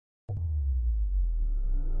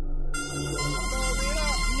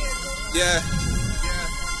Yeah.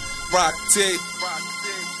 Rock T,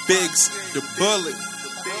 Biggs, the Bullet,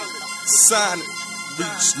 Sonic,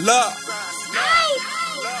 Reach Love.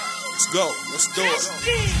 Let's go, let's do it.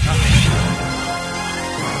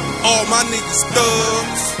 All my niggas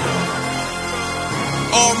thugs.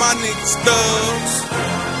 All my niggas thugs.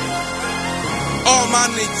 All my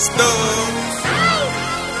niggas thugs.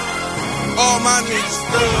 All my niggas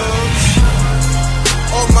thugs.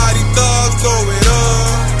 Almighty thugs, throw it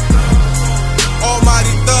up.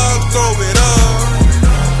 Almighty thugs, throw it up.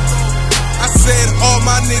 I said all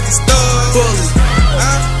my niggas thugs.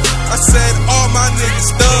 I said all my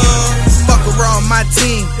niggas thugs. Fuck around my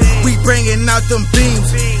team, we bringing out them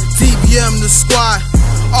beams. TBM the squad,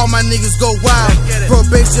 all my niggas go wild.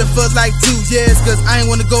 Probation for like 2 years, cause I ain't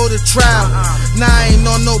wanna go to trial. Now I ain't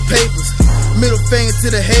on no papers, middle finger to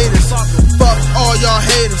the haters. Fuck all y'all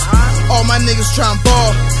haters, all my niggas tryin'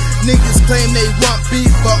 ball. Niggas claim they want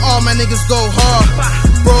beef, but all my niggas go hard.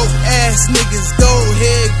 Broke ass niggas, go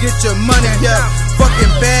ahead, get your money up.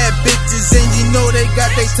 Fucking bad bitches, and you know they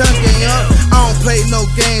got they tongue game up. I don't play no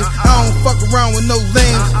games, I don't fuck around with no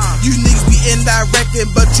lames. You niggas be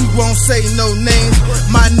indirecting, but you won't say no names.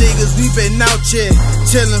 My niggas, we been out here,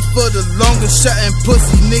 chillin' for the longest, shutting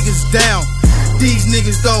pussy niggas down. These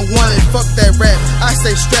niggas don't want it, fuck that rap. I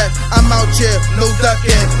stay strapped, I'm out here, no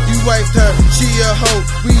ducking. You wiped her, she a hoe,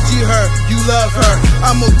 we G her, you love her.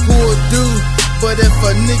 I'm a cool dude, but if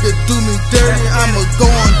a nigga do me dirty, I'ma go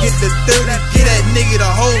and get the 30. Get that nigga the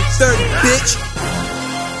whole 30, bitch.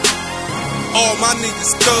 All my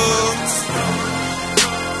niggas thugs.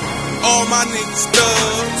 All my niggas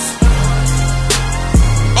thugs.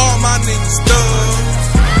 All my niggas thugs.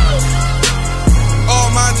 All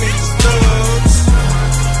my niggas thugs.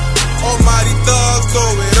 Almighty thugs, throw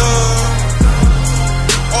it up.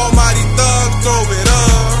 Almighty thugs, throw it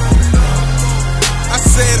up. I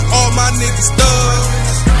said all my niggas thugs.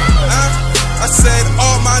 I said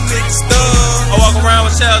all my niggas thugs. I walk around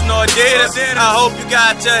with shells, no Adidas. I hope you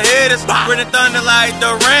got your hitters. Bring the thunder like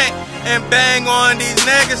the rank and bang on these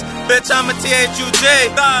niggas. Bitch, I'm a THUG.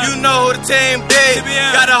 You know who the team be.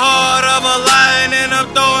 Got the heart of a lion and I'm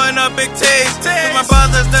throwing up big T's. With my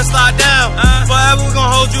brothers that slide down. Forever we gon'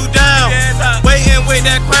 hold you down. Waiting with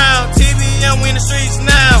that crown. TBM, we in the streets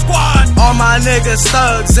now. All my niggas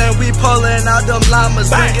thugs and we pulling out them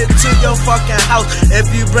llamas. Bring it to your fucking house if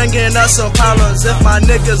you bringing us some problems. If my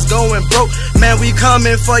niggas going broke, man, we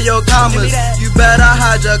coming for your commas. You better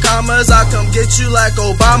hide your commas. I'll come get you like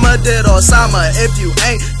Obama did Osama. If you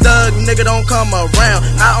ain't thug, nigga, don't come around.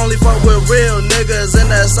 I only fuck with real niggas,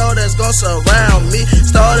 and that's all that's gon' surround me.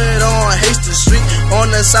 Started on Hastings Street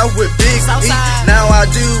on the south with Big E. Now I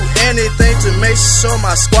do anything to make sure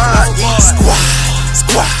my squad eats.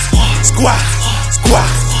 Squad, squad, squad,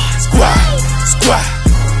 squad, squad.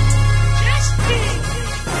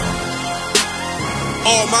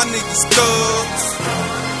 All my niggas thugs.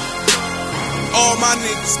 All my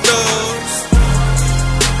niggas thugs.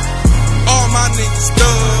 All my niggas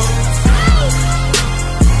thugs.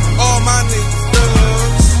 All my niggas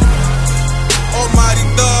thugs. Almighty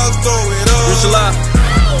thugs, throw it up.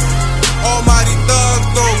 Almighty thugs,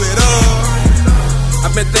 throw it up.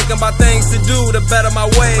 I've been thinking about things to do to better my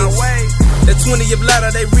ways. The 20th letter,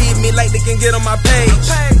 they read me like they can get on my page.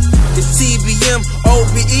 It's TBM,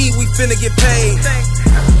 OBE, we finna get paid.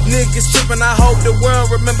 Niggas trippin', I hope the world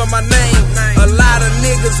remember my name. A lot of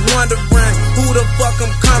niggas wondering who the fuck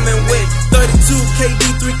I'm coming with. 32 KD,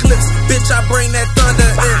 3 clips, bitch, I bring that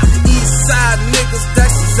thunder in. East side niggas,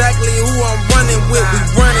 that's exactly who I'm running with. We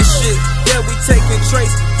running shit, yeah, we taking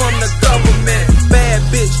trace from the government. Bad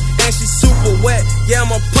bitch, and she super wet, yeah,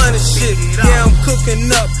 I'ma punish shit. Yeah, I'm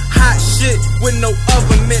cooking up hot shit with no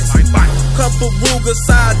oven mitts. Couple Rugers,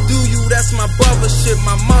 I do you, that's my brother shit.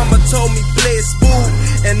 My mama told me play it smooth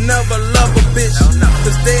and never love a bitch,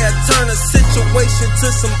 cause they'll turn a situation to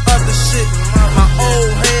some other shit. My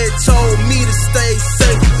old head told me to stay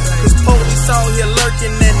safe, cause police out here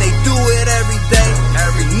lurking and they do it every day.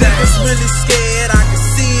 Niggas really scared, I can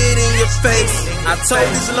see it in your face. I told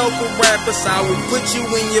these local rappers I will put you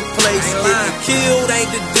in your place. Getting killed ain't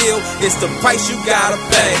the deal, it's the price you gotta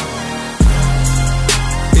pay.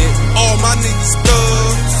 All my niggas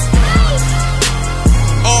thugs.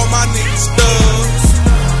 All my niggas thugs.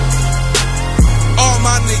 All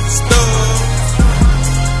my niggas thugs.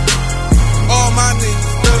 All my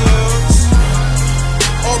niggas thugs.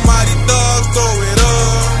 Almighty thugs, throw it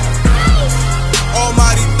up.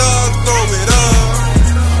 Almighty thugs, throw it up.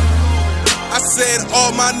 I said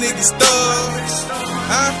all my niggas thugs.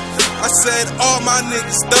 I said all my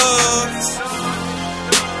niggas thugs.